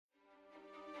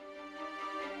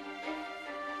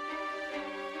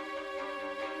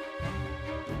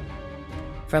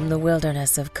From the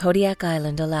wilderness of Kodiak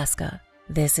Island, Alaska,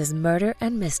 this is Murder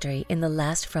and Mystery in the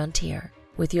Last Frontier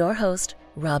with your host,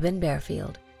 Robin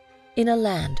Barefield. In a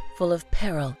land full of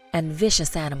peril and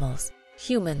vicious animals,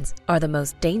 humans are the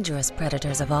most dangerous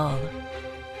predators of all.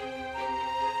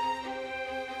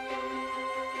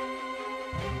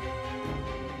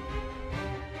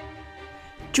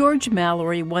 George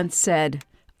Mallory once said,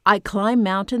 "I climb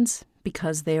mountains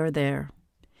because they are there."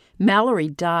 Mallory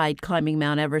died climbing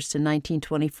Mount Everest in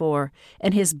 1924,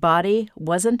 and his body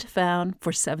wasn't found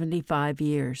for 75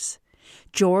 years.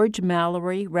 George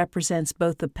Mallory represents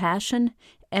both the passion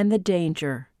and the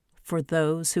danger for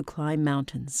those who climb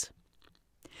mountains.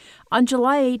 On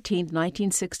July 18,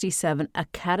 1967, a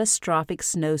catastrophic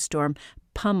snowstorm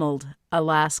pummeled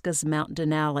Alaska's Mount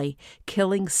Denali,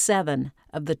 killing 7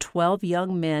 of the 12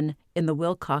 young men in the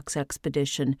Wilcox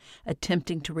expedition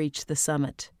attempting to reach the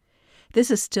summit. This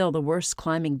is still the worst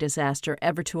climbing disaster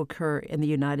ever to occur in the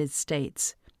United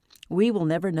States. We will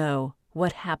never know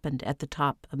what happened at the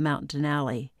top of Mount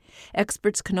Denali.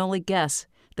 Experts can only guess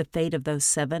the fate of those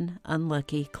 7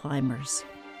 unlucky climbers.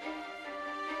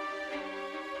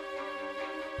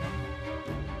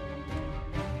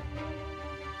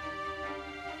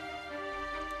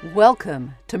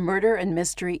 Welcome to Murder and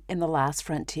Mystery in the Last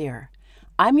Frontier.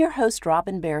 I'm your host,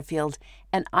 Robin Barefield,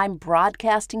 and I'm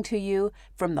broadcasting to you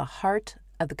from the heart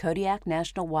of the Kodiak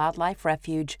National Wildlife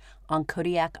Refuge on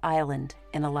Kodiak Island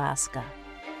in Alaska.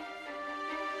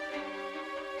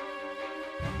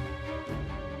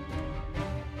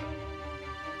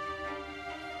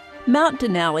 Mount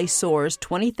Denali soars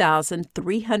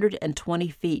 20,320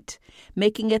 feet,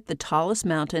 making it the tallest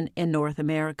mountain in North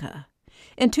America.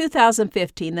 In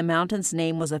 2015, the mountain's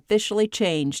name was officially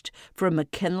changed from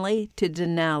McKinley to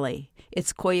Denali,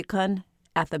 its Koyukon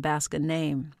Athabascan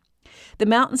name. The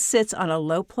mountain sits on a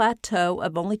low plateau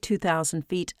of only 2,000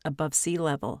 feet above sea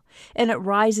level, and it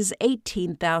rises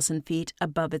 18,000 feet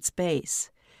above its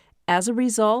base. As a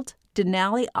result,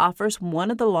 Denali offers one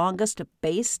of the longest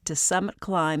base-to-summit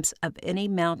climbs of any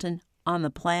mountain on the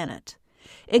planet.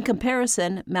 In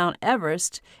comparison, Mount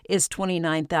Everest is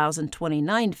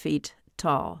 29,029 feet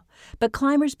tall, but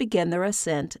climbers begin their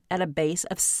ascent at a base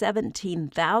of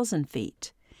 17,000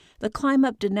 feet. The climb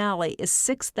up Denali is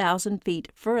 6,000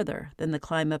 feet further than the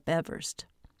climb up Everest.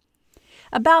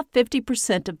 About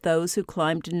 50% of those who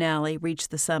climb Denali reach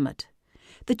the summit.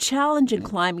 The challenge in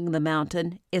climbing the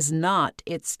mountain is not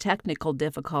its technical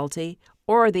difficulty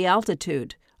or the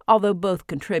altitude, although both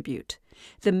contribute.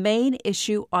 The main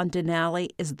issue on Denali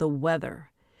is the weather.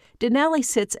 Denali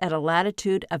sits at a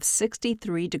latitude of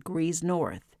 63 degrees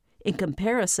north. In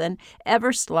comparison,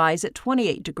 Everest lies at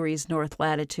 28 degrees north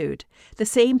latitude, the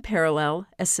same parallel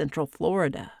as Central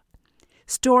Florida.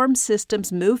 Storm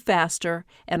systems move faster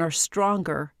and are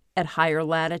stronger at higher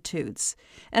latitudes,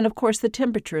 and of course the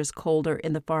temperature is colder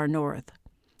in the far north.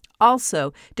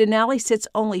 Also, Denali sits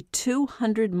only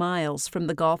 200 miles from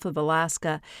the Gulf of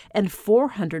Alaska and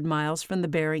 400 miles from the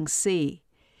Bering Sea.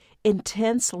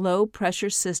 Intense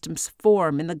low-pressure systems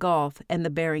form in the Gulf and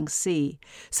the Bering Sea,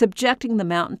 subjecting the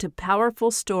mountain to powerful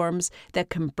storms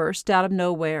that can burst out of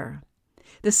nowhere.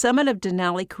 The summit of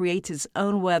Denali creates its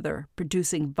own weather,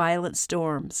 producing violent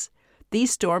storms. These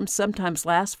storms sometimes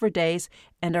last for days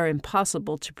and are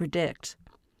impossible to predict.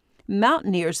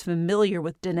 Mountaineers familiar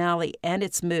with Denali and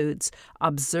its moods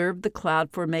observe the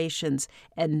cloud formations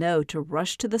and know to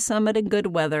rush to the summit in good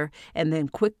weather and then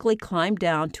quickly climb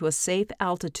down to a safe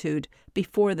altitude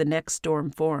before the next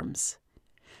storm forms.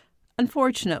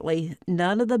 Unfortunately,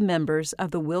 none of the members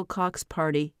of the Wilcox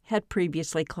Party had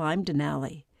previously climbed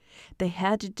Denali. They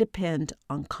had to depend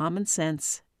on common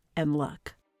sense and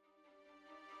luck.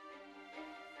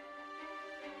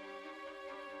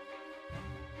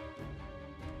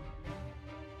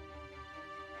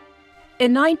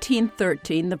 In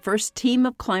 1913, the first team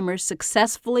of climbers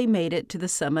successfully made it to the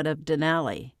summit of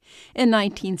Denali. In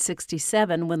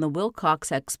 1967, when the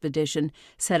Wilcox expedition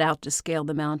set out to scale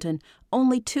the mountain,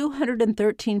 only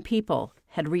 213 people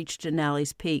had reached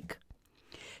Denali's peak.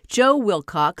 Joe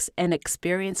Wilcox, an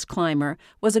experienced climber,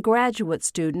 was a graduate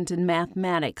student in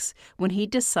mathematics when he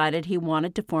decided he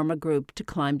wanted to form a group to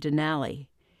climb Denali.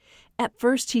 At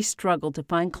first, he struggled to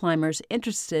find climbers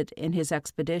interested in his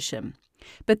expedition.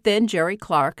 But then Jerry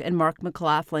Clark and Mark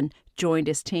McLaughlin joined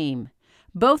his team.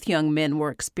 Both young men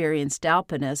were experienced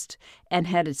alpinists and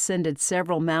had ascended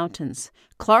several mountains.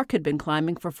 Clark had been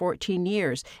climbing for 14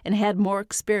 years and had more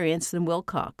experience than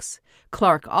Wilcox.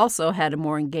 Clark also had a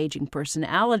more engaging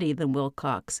personality than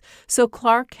Wilcox, so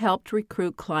Clark helped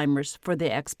recruit climbers for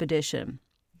the expedition.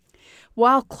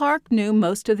 While Clark knew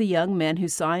most of the young men who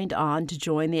signed on to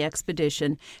join the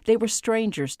expedition, they were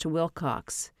strangers to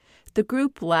Wilcox. The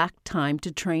group lacked time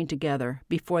to train together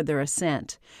before their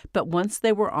ascent, but once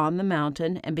they were on the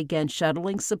mountain and began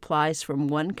shuttling supplies from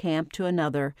one camp to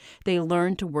another, they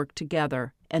learned to work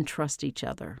together and trust each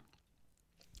other.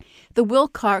 The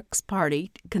Wilcox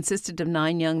party consisted of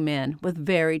 9 young men with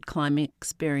varied climbing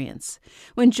experience.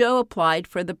 When Joe applied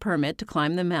for the permit to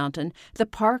climb the mountain, the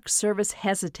Park Service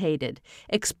hesitated,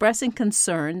 expressing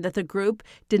concern that the group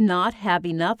did not have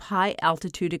enough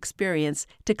high-altitude experience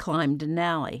to climb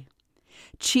Denali.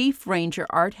 Chief Ranger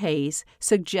Art Hayes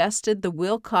suggested the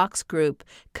Wilcox group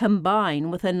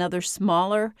combine with another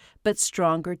smaller but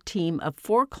stronger team of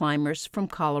 4 climbers from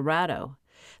Colorado.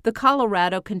 The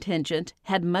Colorado contingent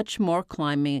had much more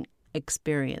climbing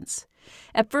experience.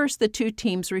 At first, the 2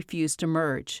 teams refused to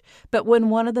merge, but when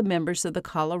one of the members of the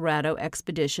Colorado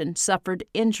expedition suffered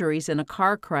injuries in a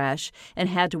car crash and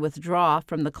had to withdraw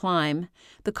from the climb,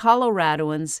 the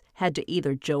Coloradoans had to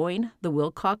either join the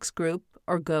Wilcox group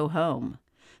or go home.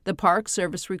 The Park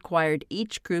Service required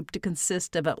each group to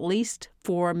consist of at least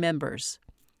 4 members.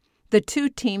 The 2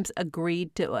 teams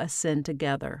agreed to ascend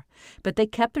together, but they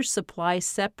kept their supplies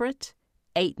separate,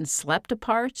 ate and slept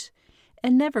apart,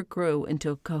 and never grew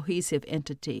into a cohesive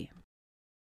entity.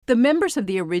 The members of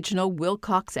the original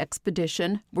Wilcox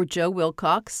expedition were Joe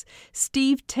Wilcox,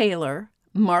 Steve Taylor,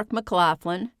 Mark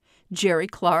McLaughlin, Jerry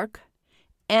Clark,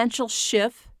 Anshel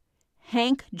Schiff,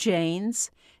 Hank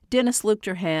Janes, Dennis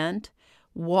Luchterhand,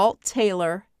 Walt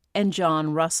Taylor, and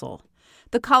John Russell.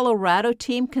 The Colorado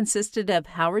team consisted of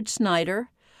Howard Snyder,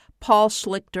 Paul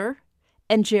Schlichter,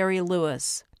 and Jerry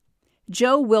Lewis.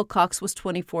 Joe Wilcox was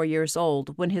 24 years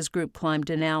old when his group climbed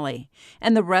Denali,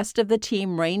 and the rest of the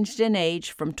team ranged in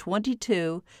age from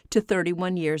 22 to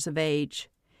 31 years of age.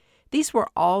 These were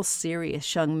all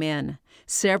serious young men.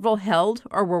 Several held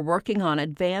or were working on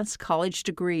advanced college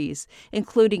degrees,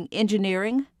 including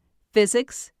engineering,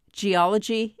 physics,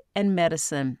 geology, and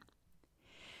medicine.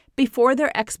 Before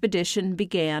their expedition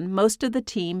began, most of the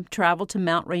team traveled to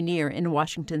Mount Rainier in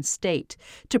Washington state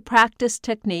to practice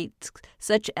techniques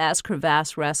such as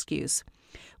crevasse rescues.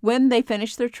 When they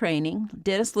finished their training,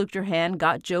 Dennis Luchterhand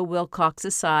got Joe Wilcox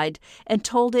aside and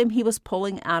told him he was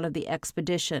pulling out of the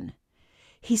expedition.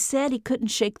 He said he couldn't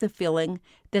shake the feeling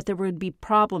that there would be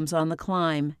problems on the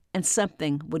climb and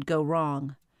something would go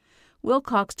wrong.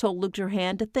 Wilcox told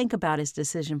Luchterhand to think about his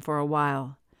decision for a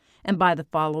while. And by the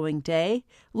following day,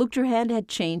 Luchterhand had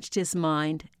changed his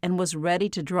mind and was ready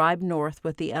to drive north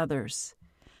with the others.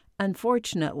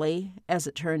 Unfortunately, as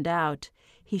it turned out,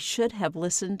 he should have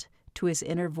listened to his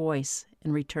inner voice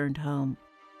and returned home.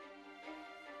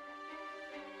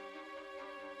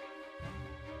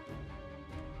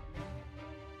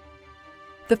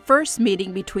 The first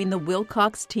meeting between the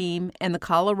Wilcox team and the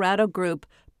Colorado group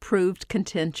proved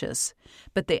contentious,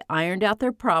 but they ironed out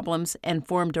their problems and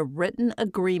formed a written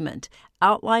agreement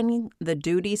outlining the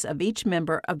duties of each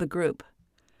member of the group.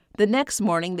 The next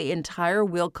morning, the entire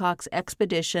Wilcox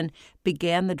expedition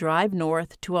began the drive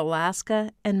north to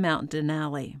Alaska and Mount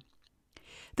Denali.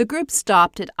 The group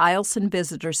stopped at Eielson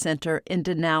Visitor Center in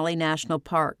Denali National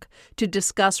Park to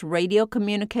discuss radio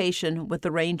communication with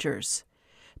the rangers.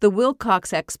 The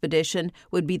Wilcox expedition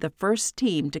would be the first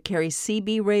team to carry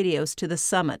CB radios to the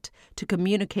summit to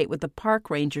communicate with the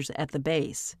park rangers at the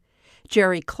base.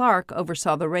 Jerry Clark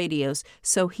oversaw the radios,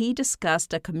 so he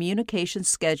discussed a communication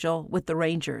schedule with the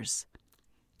rangers.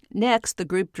 Next, the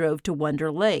group drove to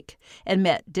Wonder Lake and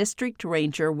met District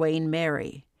Ranger Wayne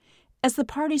Mary. As the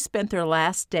party spent their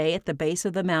last day at the base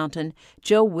of the mountain,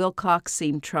 Joe Wilcox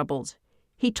seemed troubled.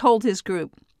 He told his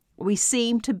group, "We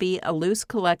seem to be a loose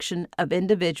collection of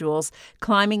individuals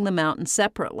climbing the mountain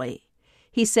separately."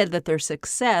 He said that their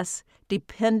success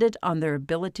depended on their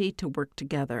ability to work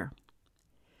together.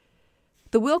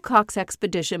 The Wilcox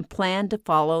expedition planned to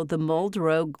follow the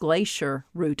Muldrow Glacier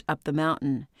route up the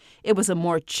mountain. It was a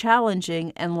more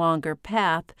challenging and longer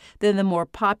path than the more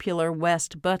popular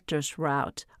West Buttress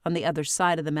route on the other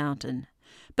side of the mountain.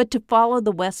 But to follow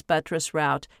the West Buttress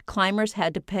route, climbers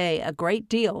had to pay a great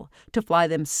deal to fly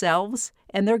themselves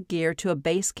and their gear to a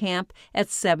base camp at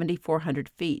 7,400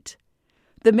 feet.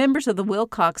 The members of the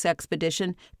Wilcox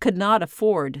expedition could not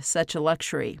afford such a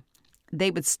luxury.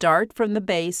 They would start from the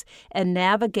base and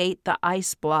navigate the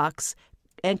ice blocks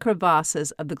and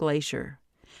crevasses of the glacier.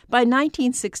 By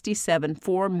 1967,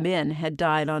 4 men had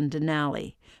died on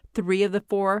Denali. 3 of the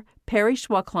 4 perished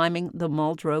while climbing the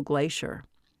Muldrow Glacier.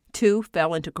 2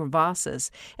 fell into crevasses,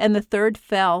 and the 3rd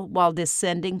fell while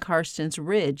descending Karstens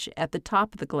Ridge at the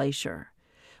top of the glacier.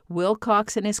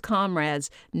 Wilcox and his comrades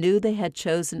knew they had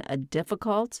chosen a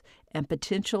difficult and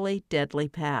potentially deadly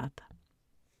path.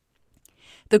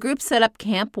 The group set up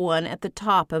Camp 1 at the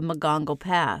top of Magongo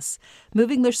Pass.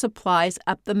 Moving their supplies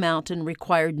up the mountain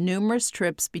required numerous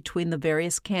trips between the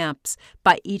various camps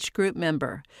by each group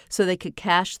member so they could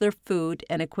cache their food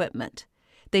and equipment.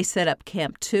 They set up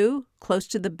Camp 2 close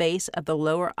to the base of the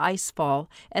lower ice fall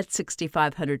at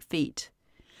 6,500 feet.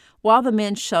 While the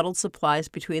men shuttled supplies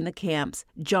between the camps,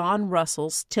 John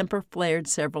Russell's temper flared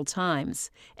several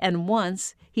times, and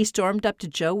once he stormed up to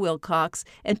Joe Wilcox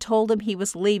and told him he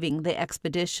was leaving the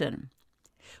expedition.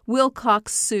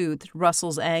 Wilcox soothed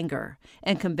Russell's anger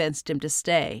and convinced him to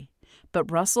stay, but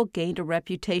Russell gained a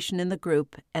reputation in the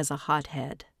group as a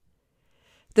hothead.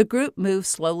 The group moved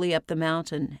slowly up the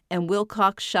mountain, and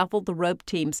Wilcox shuffled the rope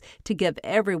teams to give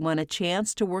everyone a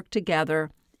chance to work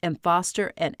together and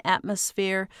foster an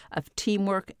atmosphere of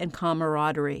teamwork and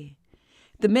camaraderie.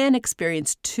 The men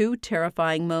experienced two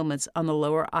terrifying moments on the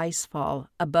lower ice fall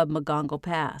above Magongo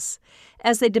Pass.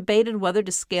 As they debated whether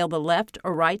to scale the left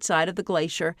or right side of the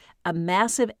glacier, a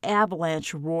massive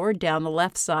avalanche roared down the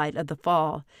left side of the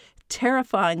fall,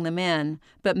 terrifying the men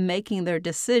but making their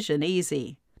decision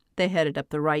easy. They headed up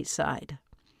the right side.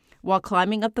 While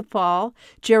climbing up the fall,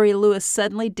 Jerry Lewis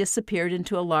suddenly disappeared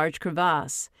into a large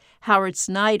crevasse. Howard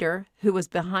Snyder, who was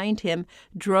behind him,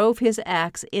 drove his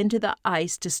axe into the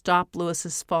ice to stop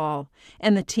Lewis's fall,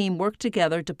 and the team worked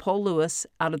together to pull Lewis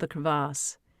out of the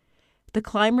crevasse. The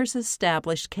climbers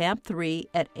established Camp 3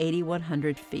 at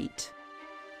 8,100 feet.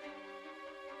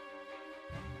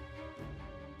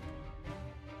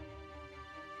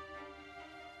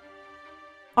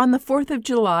 On the 4th of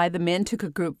July, the men took a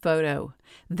group photo.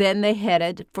 Then they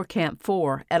headed for Camp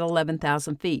 4 at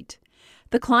 11,000 feet.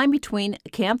 The climb between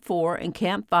Camp 4 and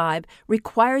Camp 5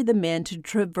 required the men to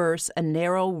traverse a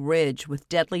narrow ridge with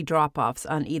deadly drop-offs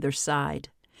on either side.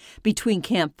 Between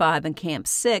Camp 5 and Camp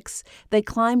 6, they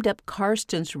climbed up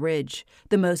Karstens Ridge,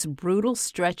 the most brutal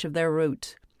stretch of their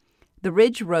route. The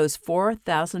ridge rose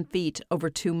 4,000 feet over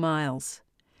 2 miles.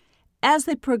 As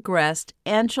they progressed,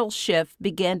 Anshel Schiff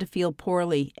began to feel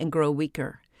poorly and grow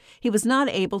weaker. He was not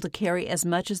able to carry as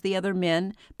much as the other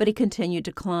men, but he continued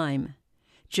to climb.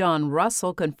 John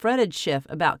Russell confronted Schiff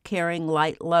about carrying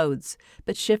light loads,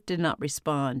 but Schiff did not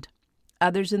respond.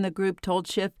 Others in the group told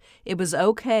Schiff it was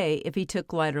okay if he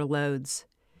took lighter loads.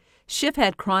 Schiff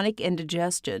had chronic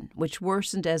indigestion, which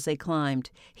worsened as they climbed.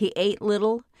 He ate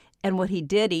little, and what he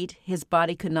did eat, his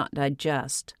body could not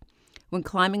digest. When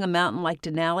climbing a mountain like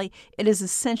Denali, it is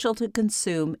essential to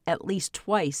consume at least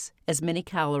twice as many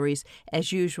calories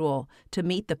as usual to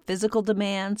meet the physical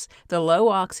demands, the low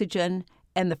oxygen,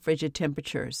 and the frigid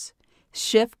temperatures.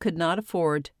 Schiff could not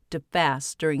afford to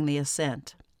fast during the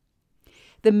ascent.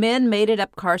 The men made it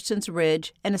up Karstens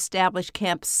Ridge and established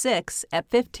Camp 6 at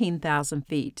 15,000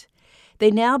 feet.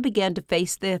 They now began to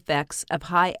face the effects of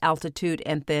high altitude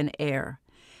and thin air.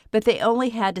 But they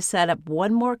only had to set up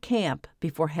one more camp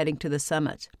before heading to the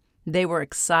summit. They were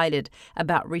excited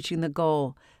about reaching the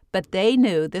goal, but they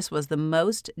knew this was the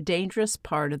most dangerous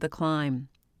part of the climb.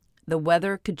 The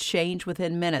weather could change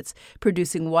within minutes,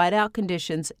 producing whiteout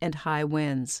conditions and high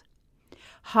winds.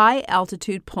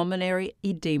 High-altitude pulmonary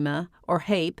edema, or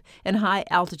HAPE, and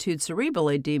high-altitude cerebral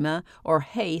edema, or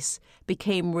HACE,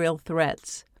 became real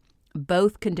threats.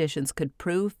 Both conditions could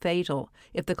prove fatal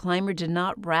if the climber did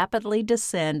not rapidly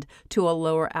descend to a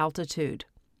lower altitude.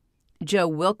 Joe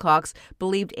Wilcox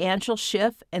believed Anshel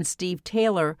Schiff and Steve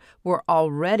Taylor were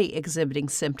already exhibiting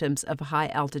symptoms of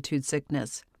high-altitude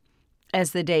sickness.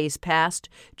 As the days passed,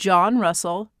 John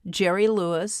Russell, Jerry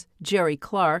Lewis, Jerry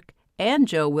Clark, and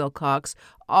Joe Wilcox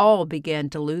all began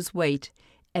to lose weight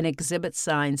and exhibit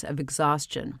signs of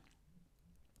exhaustion.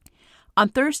 On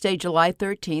Thursday, July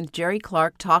 13th, Jerry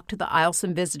Clark talked to the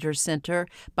Eielson Visitor Center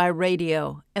by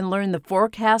radio and learned the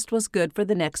forecast was good for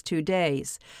the next 2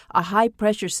 days. A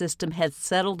high-pressure system had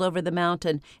settled over the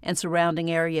mountain and surrounding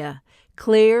area.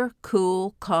 Clear,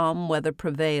 cool, calm weather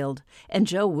prevailed, and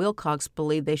Joe Wilcox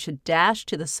believed they should dash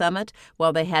to the summit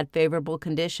while they had favorable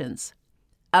conditions.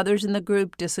 Others in the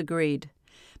group disagreed.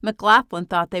 McLaughlin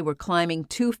thought they were climbing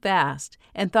too fast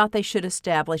and thought they should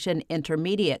establish an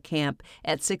intermediate camp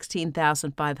at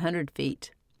 16,500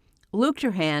 feet.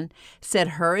 Luchterhan said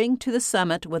hurrying to the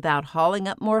summit without hauling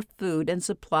up more food and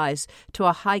supplies to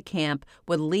a high camp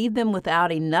would leave them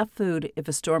without enough food if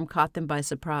a storm caught them by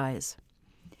surprise.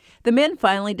 The men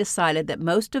finally decided that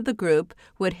most of the group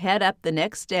would head up the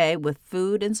next day with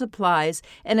food and supplies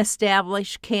and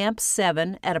establish Camp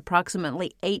 7 at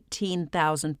approximately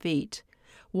 18,000 feet.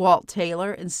 Walt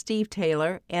Taylor and Steve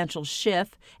Taylor, Anshel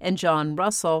Schiff, and John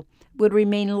Russell would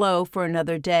remain low for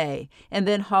another day and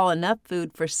then haul enough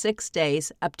food for 6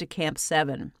 days up to Camp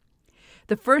 7.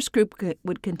 The first group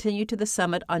would continue to the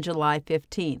summit on July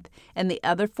 15th, and the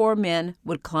other 4 men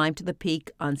would climb to the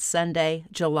peak on Sunday,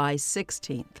 July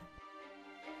 16th.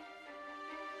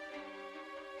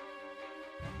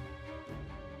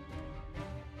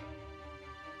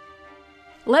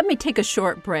 Let me take a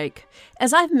short break.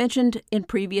 As I've mentioned in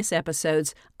previous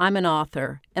episodes, I'm an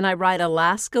author, and I write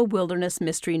Alaska wilderness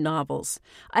mystery novels.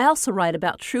 I also write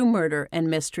about true murder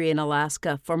and mystery in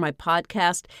Alaska for my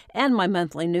podcast and my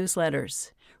monthly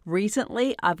newsletters.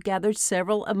 Recently, I've gathered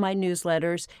several of my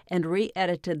newsletters and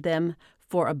re-edited them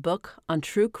for a book on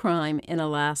true crime in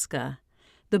Alaska.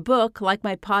 The book, like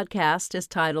my podcast, is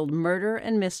titled Murder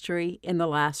and Mystery in the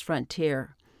Last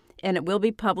Frontier, and it will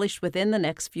be published within the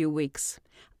next few weeks.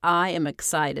 I am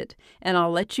excited, and I'll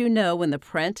let you know when the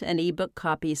print and ebook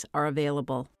copies are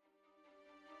available.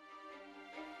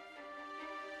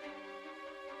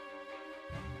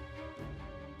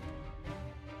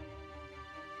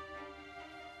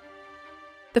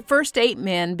 The first 8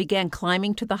 men began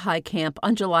climbing to the high camp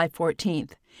on July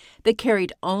 14th. They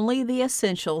carried only the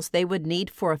essentials they would need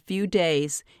for a few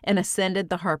days and ascended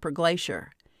the Harper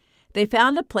Glacier. They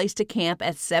found a place to camp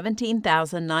at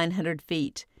 17,900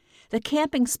 feet. The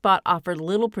camping spot offered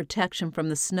little protection from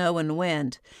the snow and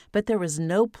wind, but there was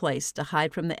no place to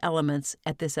hide from the elements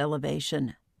at this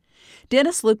elevation.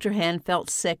 Dennis Luchterhand felt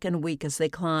sick and weak as they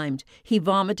climbed. He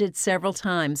vomited several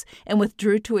times and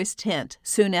withdrew to his tent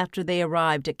soon after they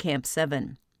arrived at Camp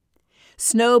 7.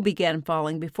 Snow began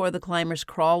falling before the climbers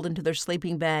crawled into their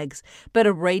sleeping bags, but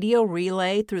a radio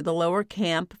relay through the lower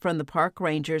camp from the park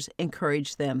rangers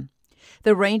encouraged them.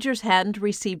 The rangers hadn't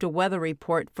received a weather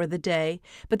report for the day,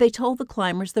 but they told the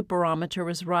climbers the barometer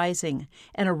was rising,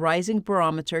 and a rising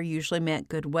barometer usually meant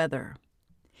good weather.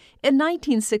 In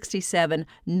 1967,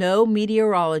 no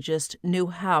meteorologist knew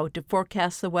how to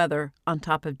forecast the weather on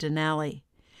top of Denali.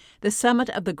 The summit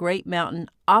of the Great Mountain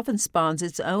often spawns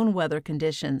its own weather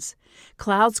conditions.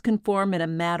 Clouds can form in a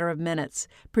matter of minutes,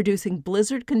 producing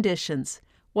blizzard conditions,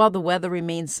 while the weather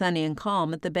remains sunny and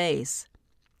calm at the base.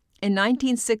 In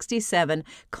 1967,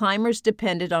 climbers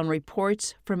depended on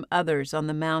reports from others on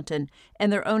the mountain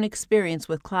and their own experience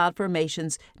with cloud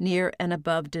formations near and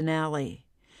above Denali.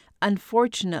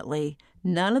 Unfortunately,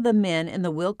 none of the men in the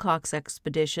Wilcox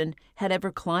expedition had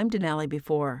ever climbed Denali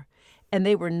before, and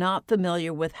they were not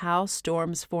familiar with how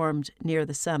storms formed near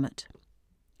the summit.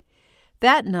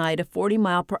 That night, a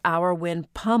 40-mile-per-hour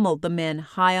wind pummeled the men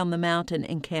high on the mountain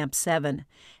in Camp 7,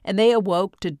 and they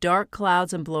awoke to dark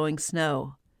clouds and blowing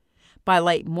snow. By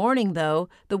late morning, though,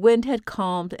 the wind had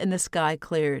calmed and the sky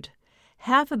cleared.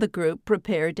 Half of the group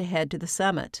prepared to head to the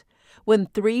summit. When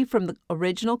 3 from the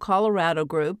original Colorado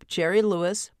group, Jerry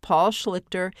Lewis, Paul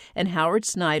Schlichter, and Howard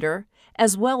Snyder,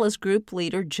 as well as group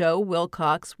leader Joe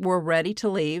Wilcox, were ready to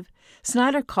leave,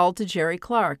 Snyder called to Jerry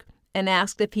Clark and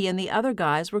asked if he and the other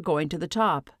guys were going to the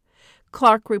top.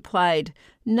 Clark replied,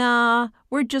 "Nah,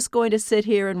 we're just going to sit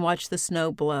here and watch the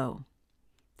snow blow."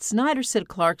 Snyder said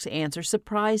Clark's answer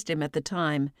surprised him at the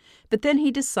time, but then he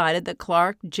decided that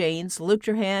Clark, Janes,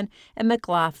 Luchterhand, and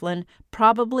McLaughlin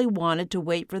probably wanted to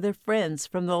wait for their friends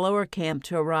from the lower camp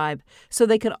to arrive so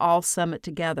they could all summit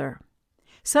together.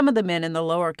 Some of the men in the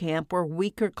lower camp were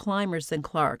weaker climbers than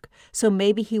Clark, so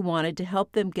maybe he wanted to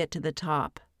help them get to the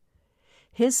top.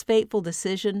 His fateful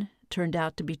decision turned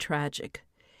out to be tragic,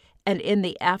 and in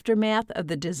the aftermath of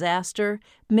the disaster,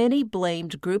 many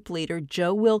blamed group leader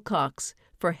Joe Wilcox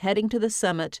for heading to the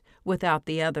summit without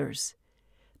the others.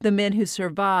 The men who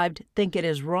survived think it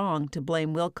is wrong to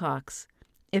blame Wilcox.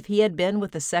 If he had been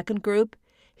with the second group,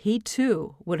 he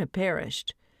too would have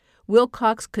perished.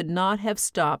 Wilcox could not have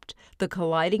stopped the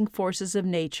colliding forces of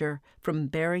nature from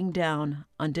bearing down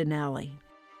on Denali.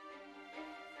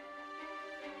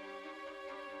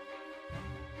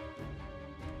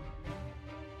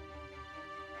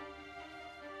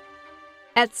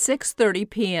 At 6:30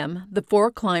 p.m., the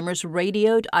 4 climbers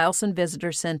radioed Eielson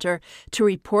Visitor Center to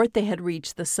report they had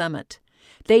reached the summit.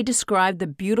 They described the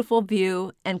beautiful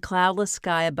view and cloudless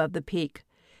sky above the peak.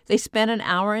 They spent an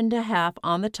hour and a half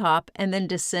on the top and then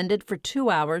descended for 2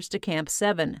 hours to Camp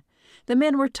 7. The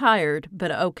men were tired,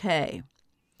 but okay.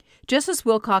 Just as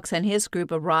Wilcox and his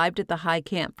group arrived at the high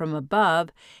camp from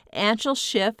above, Anshel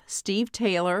Schiff, Steve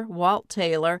Taylor, Walt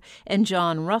Taylor, and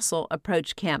John Russell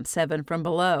approached Camp 7 from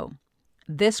below.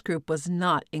 This group was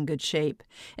not in good shape,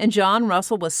 and John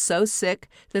Russell was so sick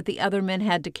that the other men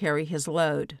had to carry his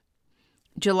load.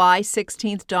 July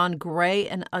 16th dawned gray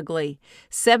and ugly.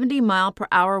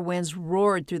 70-mile-per-hour winds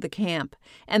roared through the camp,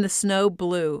 and the snow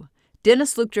blew.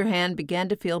 Dennis Luchterhand began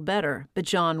to feel better, but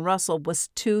John Russell was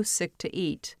too sick to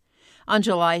eat. On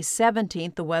July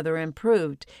 17th, the weather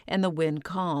improved and the wind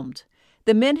calmed.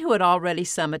 The men who had already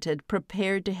summited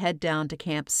prepared to head down to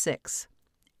Camp 6.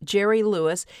 Jerry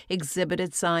Lewis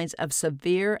exhibited signs of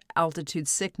severe altitude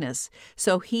sickness,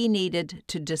 so he needed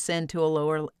to descend to a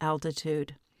lower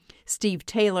altitude. Steve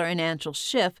Taylor and Angel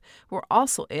Schiff were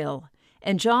also ill,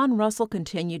 and John Russell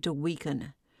continued to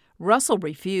weaken. Russell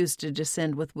refused to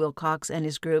descend with Wilcox and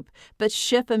his group, but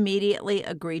Schiff immediately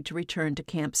agreed to return to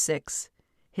Camp 6.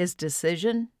 His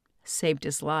decision saved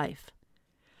his life.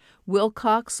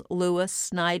 Wilcox, Lewis,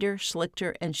 Snyder,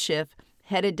 Schlichter, and Schiff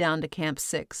headed down to Camp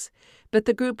 6, but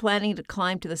the group planning to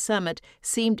climb to the summit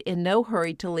seemed in no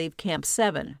hurry to leave Camp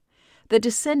 7. The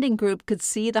descending group could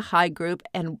see the high group,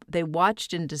 and they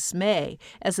watched in dismay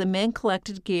as the men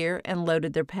collected gear and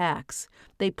loaded their packs.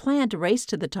 They planned to race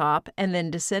to the top and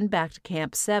then descend back to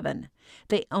Camp 7.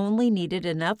 They only needed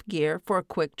enough gear for a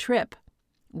quick trip.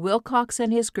 Wilcox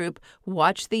and his group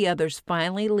watched the others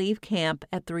finally leave camp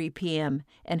at 3 p.m.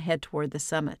 and head toward the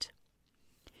summit.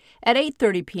 At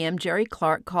 8:30 p.m., Jerry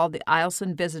Clark called the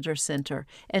Eielson Visitor Center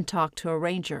and talked to a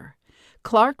ranger.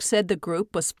 Clark said the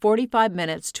group was 45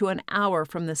 minutes to an hour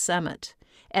from the summit.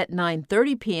 At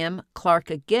 9:30 p.m., Clark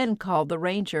again called the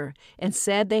ranger and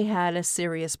said they had a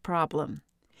serious problem.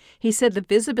 He said the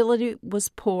visibility was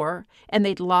poor and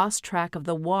they'd lost track of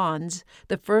the wands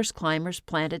the first climbers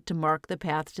planted to mark the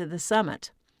path to the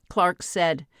summit. Clark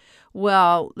said,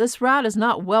 "Well, this route is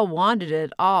not well wanded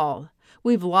at all.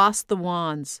 We've lost the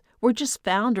wands. We're just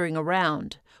floundering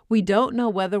around. We don't know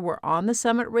whether we're on the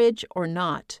summit ridge or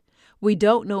not. We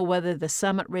don't know whether the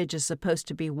summit ridge is supposed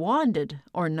to be wanded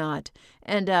or not,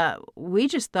 and we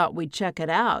just thought we'd check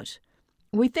it out.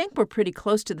 We think we're pretty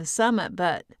close to the summit,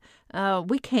 but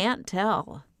we can't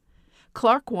tell."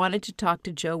 Clark wanted to talk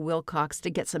to Joe Wilcox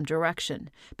to get some direction,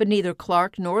 but neither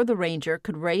Clark nor the ranger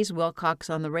could raise Wilcox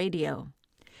on the radio.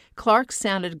 Clark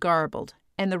sounded garbled,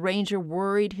 and the ranger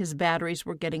worried his batteries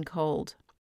were getting cold.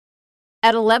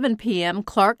 At 11 p.m.,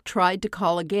 Clark tried to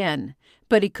call again,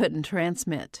 but he couldn't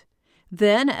transmit.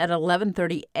 Then at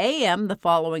 11:30 a.m. the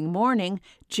following morning,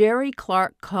 Jerry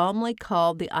Clark calmly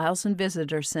called the Eielson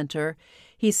Visitor Center.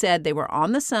 He said they were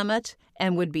on the summit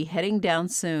and would be heading down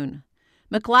soon.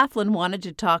 McLaughlin wanted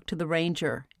to talk to the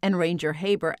ranger, and Ranger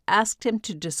Haber asked him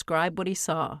to describe what he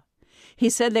saw. He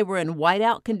said they were in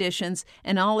whiteout conditions,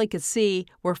 and all he could see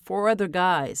were 4 other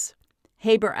guys.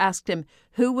 Haber asked him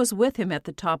who was with him at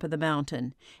the top of the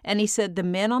mountain, and he said the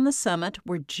men on the summit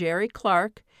were Jerry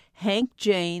Clark, Hank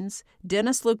Janes,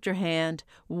 Dennis Luchterhand,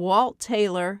 Walt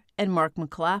Taylor, and Mark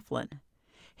McLaughlin.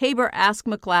 Haber asked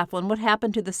McLaughlin what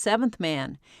happened to the 7th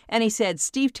man, and he said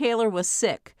Steve Taylor was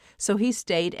sick, so he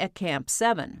stayed at Camp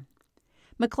 7.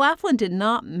 McLaughlin did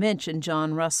not mention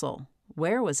John Russell.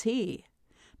 Where was he?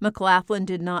 McLaughlin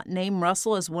did not name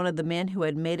Russell as one of the men who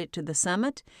had made it to the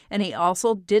summit, and he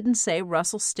also didn't say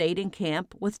Russell stayed in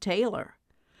camp with Taylor.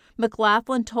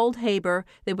 McLaughlin told Haber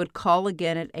they would call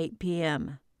again at 8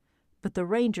 p.m. But the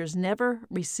Rangers never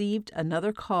received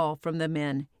another call from the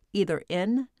men, either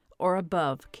in or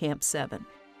above Camp 7.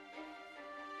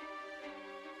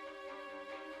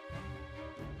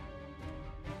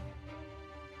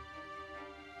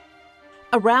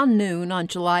 Around noon on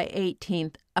July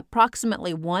 18th,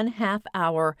 approximately 1/2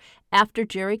 hour after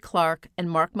Jerry Clark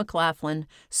and Mark McLaughlin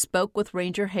spoke with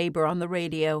Ranger Haber on the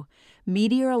radio,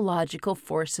 meteorological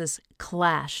forces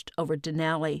clashed over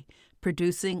Denali,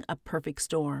 producing a perfect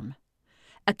storm.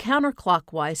 A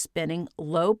counterclockwise spinning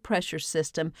low-pressure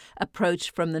system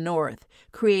approached from the north,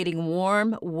 creating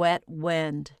warm, wet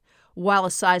wind, while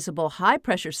a sizable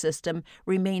high-pressure system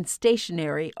remained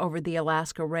stationary over the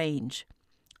Alaska Range.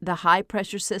 The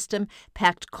high-pressure system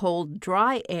packed cold,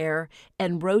 dry air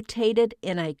and rotated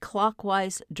in a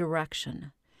clockwise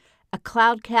direction. A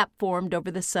cloud cap formed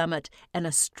over the summit, and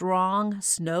a strong,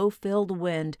 snow-filled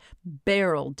wind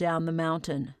barreled down the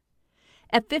mountain.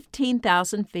 At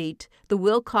 15,000 feet, the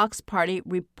Wilcox party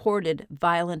reported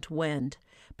violent wind,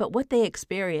 but what they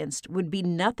experienced would be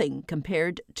nothing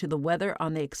compared to the weather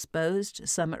on the exposed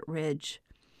summit ridge.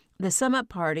 The summit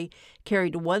party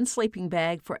carried 1 sleeping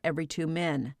bag for every 2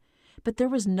 men, but there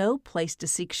was no place to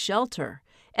seek shelter,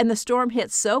 and the storm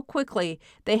hit so quickly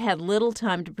they had little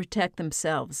time to protect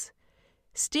themselves.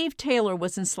 Steve Taylor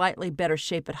was in slightly better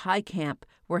shape at High Camp,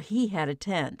 where he had a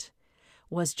tent.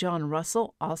 Was John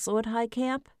Russell also at High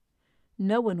Camp?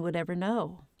 No one would ever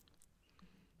know.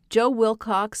 Joe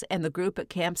Wilcox and the group at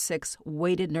Camp 6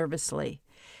 waited nervously.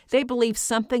 They believed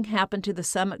something happened to the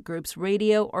summit group's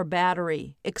radio or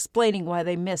battery, explaining why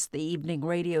they missed the evening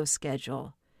radio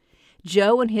schedule.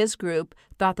 Joe and his group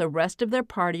thought the rest of their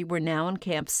party were now in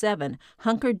Camp 7,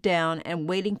 hunkered down and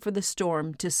waiting for the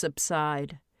storm to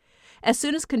subside. As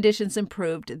soon as conditions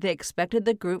improved, they expected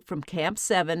the group from Camp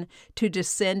 7 to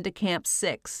descend to Camp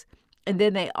 6, and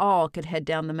then they all could head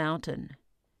down the mountain.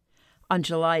 On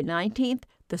July 19th,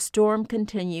 the storm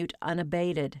continued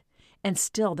unabated, and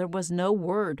still there was no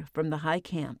word from the high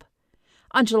camp.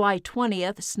 On July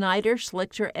 20th, Snyder,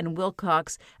 Schlichter, and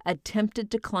Wilcox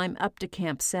attempted to climb up to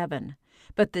Camp 7,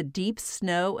 but the deep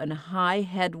snow and high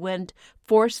headwind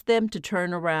forced them to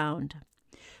turn around.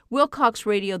 Wilcox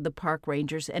radioed the park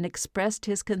rangers and expressed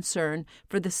his concern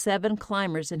for the 7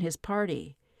 climbers in his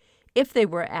party. If they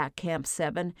were at Camp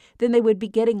 7, then they would be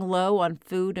getting low on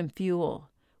food and fuel.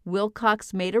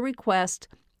 Wilcox made a request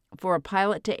for a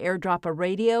pilot to airdrop a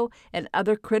radio and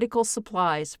other critical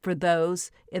supplies for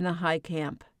those in the high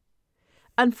camp.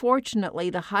 Unfortunately,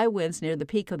 the high winds near the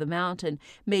peak of the mountain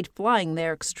made flying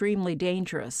there extremely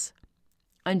dangerous.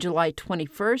 On July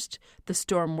 21st, the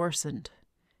storm worsened.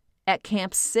 At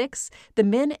Camp 6, the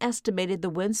men estimated the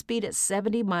wind speed at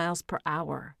 70 miles per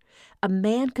hour. A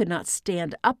man could not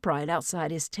stand upright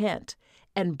outside his tent,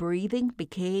 and breathing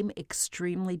became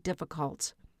extremely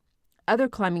difficult. Other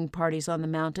climbing parties on the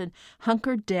mountain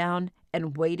hunkered down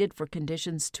and waited for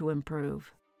conditions to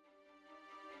improve.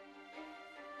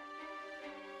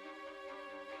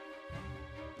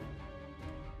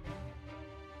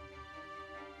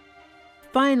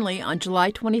 Finally, on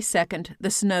July 22nd,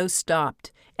 the snow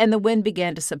stopped, and the wind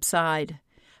began to subside.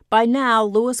 By now,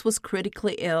 Lewis was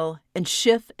critically ill, and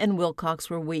Schiff and Wilcox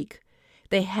were weak.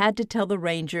 They had to tell the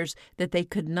rangers that they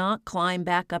could not climb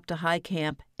back up to high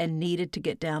camp and needed to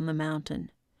get down the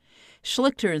mountain.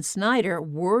 Schlichter and Snyder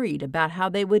worried about how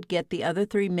they would get the other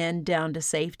 3 men down to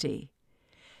safety.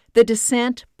 The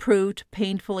descent proved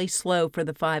painfully slow for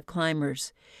the 5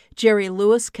 climbers. Jerry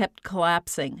Lewis kept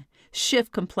collapsing.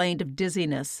 Schiff complained of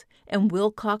dizziness, and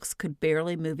Wilcox could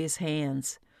barely move his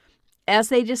hands. As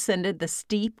they descended the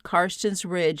steep Karstens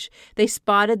Ridge, they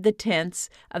spotted the tents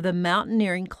of the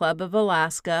Mountaineering Club of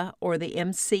Alaska, or the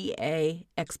MCA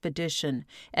expedition,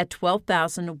 at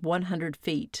 12,100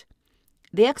 feet.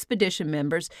 The expedition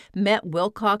members met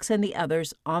Wilcox and the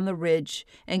others on the ridge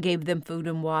and gave them food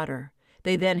and water.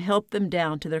 They then helped them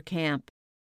down to their camp.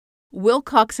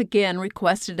 Wilcox again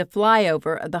requested a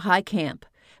flyover of the high camp,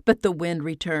 but the wind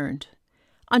returned.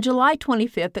 On July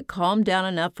 25th, it calmed down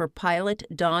enough for pilot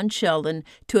Don Sheldon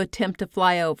to attempt to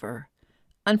fly over.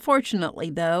 Unfortunately,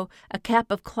 though, a cap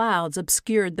of clouds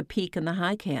obscured the peak and the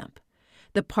high camp.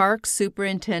 The park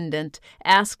superintendent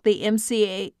asked the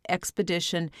MCA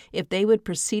expedition if they would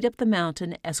proceed up the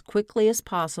mountain as quickly as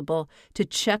possible to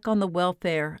check on the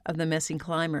welfare of the missing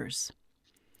climbers.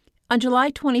 On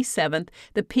July 27th,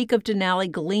 the peak of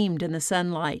Denali gleamed in the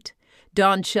sunlight.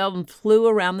 Don Sheldon flew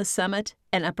around the summit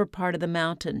and upper part of the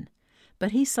mountain,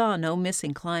 but he saw no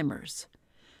missing climbers.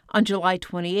 On July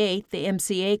 28th, the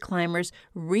MCA climbers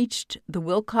reached the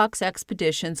Wilcox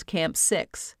Expedition's Camp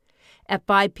 6. At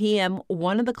 5 p.m.,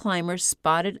 one of the climbers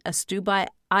spotted a Stubai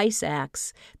ice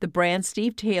axe, the brand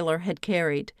Steve Taylor had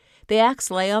carried. The axe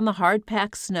lay on the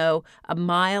hard-packed snow a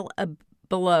mile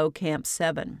below Camp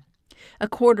 7. A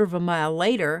quarter of a mile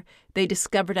later, they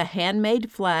discovered a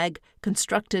handmade flag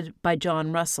constructed by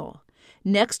John Russell.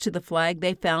 Next to the flag,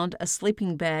 they found a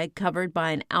sleeping bag covered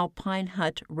by an Alpine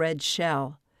Hut red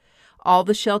shell. All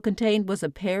the shell contained was a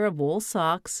pair of wool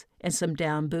socks and some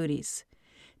down booties.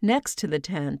 Next to the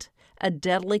tent, a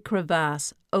deadly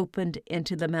crevasse opened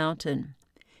into the mountain.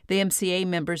 The MCA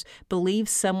members believed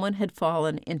someone had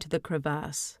fallen into the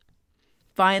crevasse.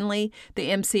 Finally, the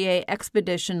MCA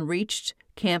expedition reached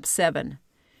Camp 7.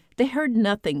 They heard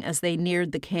nothing as they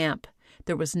neared the camp.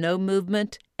 There was no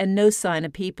movement and no sign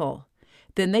of people.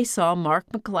 Then they saw Mark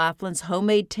McLaughlin's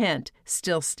homemade tent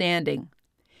still standing.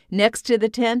 Next to the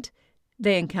tent,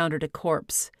 they encountered a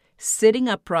corpse, sitting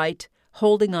upright,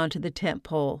 holding onto the tent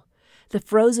pole. The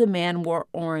frozen man wore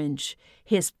orange.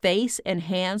 His face and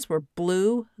hands were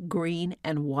blue, green,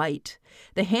 and white.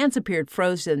 The hands appeared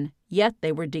frozen, yet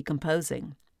they were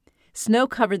decomposing. Snow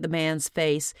covered the man's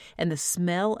face, and the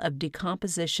smell of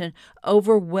decomposition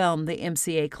overwhelmed the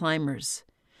MCA climbers.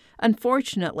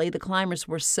 Unfortunately, the climbers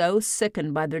were so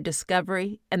sickened by their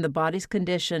discovery and the body's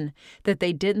condition that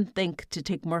they didn't think to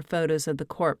take more photos of the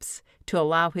corpse to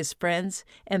allow his friends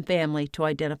and family to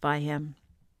identify him.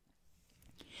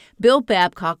 Bill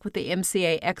Babcock with the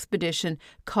MCA expedition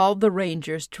called the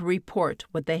rangers to report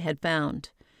what they had found.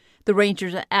 The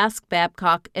rangers asked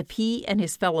Babcock if he and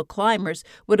his fellow climbers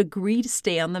would agree to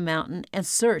stay on the mountain and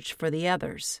search for the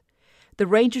others. The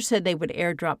rangers said they would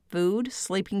airdrop food,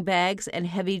 sleeping bags, and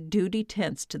heavy-duty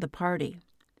tents to the party.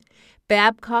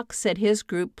 Babcock said his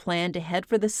group planned to head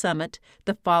for the summit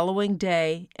the following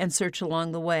day and search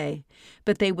along the way,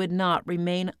 but they would not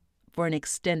remain for an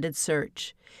extended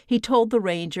search. He told the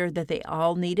ranger that they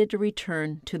all needed to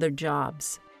return to their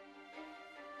jobs.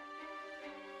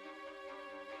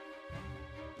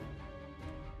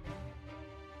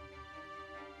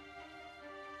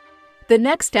 The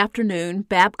next afternoon,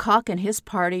 Babcock and his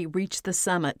party reached the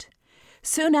summit.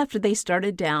 Soon after they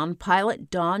started down, pilot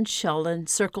Don Sheldon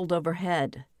circled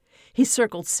overhead. He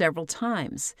circled several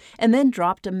times and then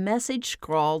dropped a message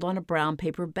scrawled on a brown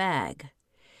paper bag.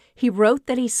 He wrote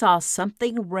that he saw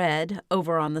something red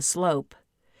over on the slope.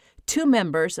 2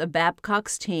 members of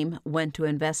Babcock's team went to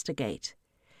investigate.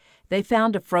 They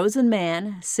found a frozen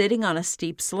man sitting on a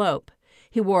steep slope.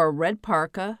 He wore a red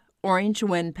parka, orange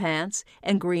wind pants,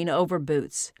 and green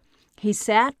overboots. He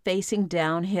sat facing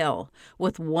downhill,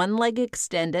 with one leg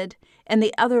extended and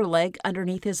the other leg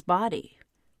underneath his body.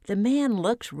 The man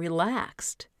looked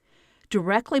relaxed.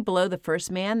 Directly below the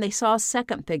first man, they saw a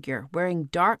second figure wearing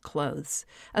dark clothes.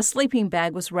 A sleeping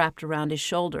bag was wrapped around his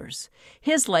shoulders.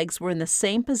 His legs were in the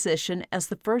same position as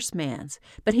the first man's,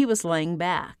 but he was laying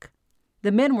back.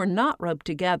 The men were not roped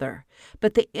together,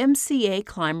 but the MCA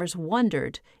climbers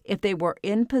wondered if they were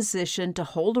in position to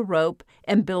hold a rope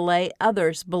and belay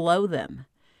others below them.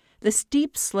 The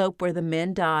steep slope where the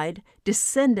men died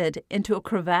descended into a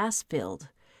crevasse field.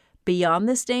 Beyond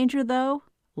this danger, though,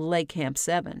 lay Camp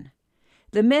 7.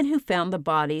 The men who found the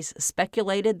bodies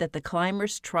speculated that the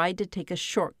climbers tried to take a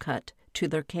shortcut to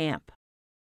their camp.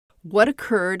 What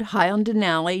occurred high on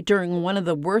Denali during one of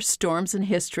the worst storms in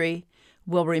history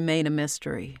will remain a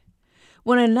mystery.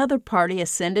 When another party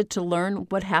ascended to learn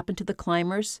what happened to the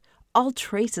climbers, all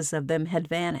traces of them had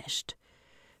vanished.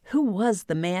 Who was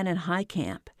the man in high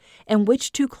camp, and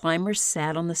which 2 climbers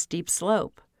sat on the steep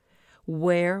slope?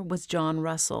 Where was John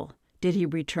Russell? Did he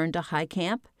return to high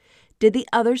camp? Did the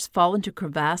others fall into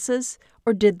crevasses,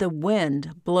 or did the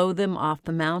wind blow them off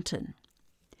the mountain?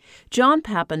 John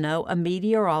Papineau, a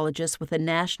meteorologist with the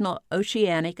National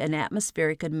Oceanic and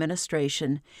Atmospheric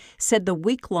Administration, said the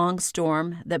week-long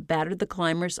storm that battered the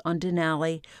climbers on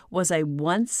Denali was a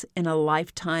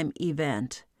once-in-a-lifetime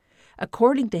event.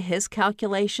 According to his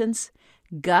calculations,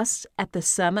 gusts at the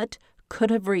summit could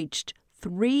have reached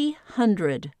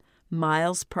 300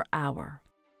 miles per hour.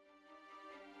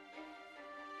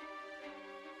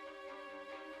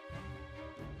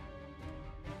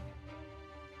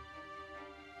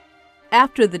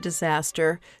 After the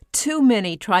disaster, too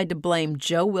many tried to blame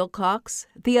Joe Wilcox,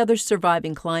 the other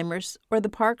surviving climbers, or the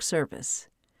Park Service.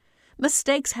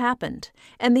 Mistakes happened,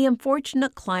 and the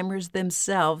unfortunate climbers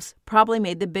themselves probably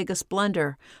made the biggest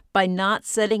blunder by not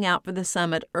setting out for the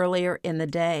summit earlier in the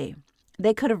day.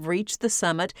 They could have reached the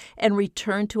summit and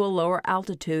returned to a lower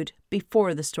altitude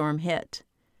before the storm hit.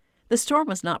 The storm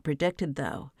was not predicted,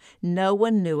 though. No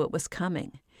one knew it was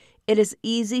coming. It is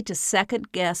easy to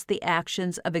second-guess the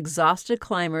actions of exhausted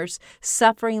climbers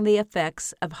suffering the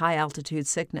effects of high-altitude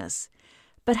sickness.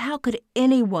 But how could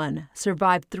anyone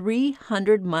survive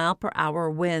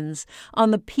 300-mile-per-hour winds on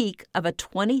the peak of a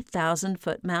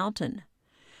 20,000-foot mountain?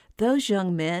 Those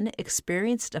young men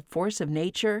experienced a force of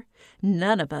nature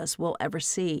none of us will ever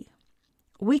see.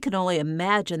 We can only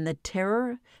imagine the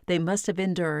terror they must have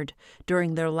endured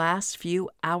during their last few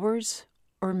hours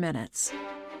or minutes.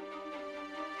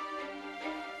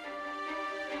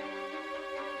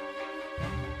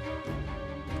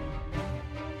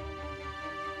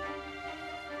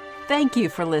 Thank you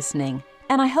for listening,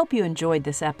 and I hope you enjoyed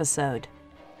this episode.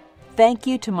 Thank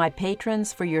you to my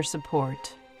patrons for your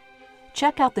support.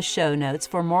 Check out the show notes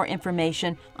for more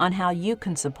information on how you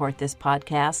can support this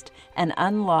podcast and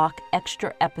unlock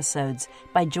extra episodes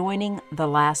by joining the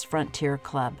Last Frontier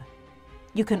Club.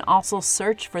 You can also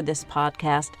search for this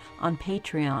podcast on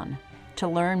Patreon to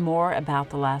learn more about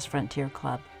the Last Frontier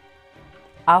Club.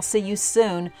 I'll see you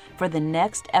soon for the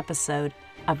next episode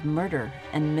of Murder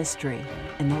and Mystery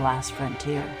in the Last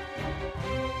Frontier.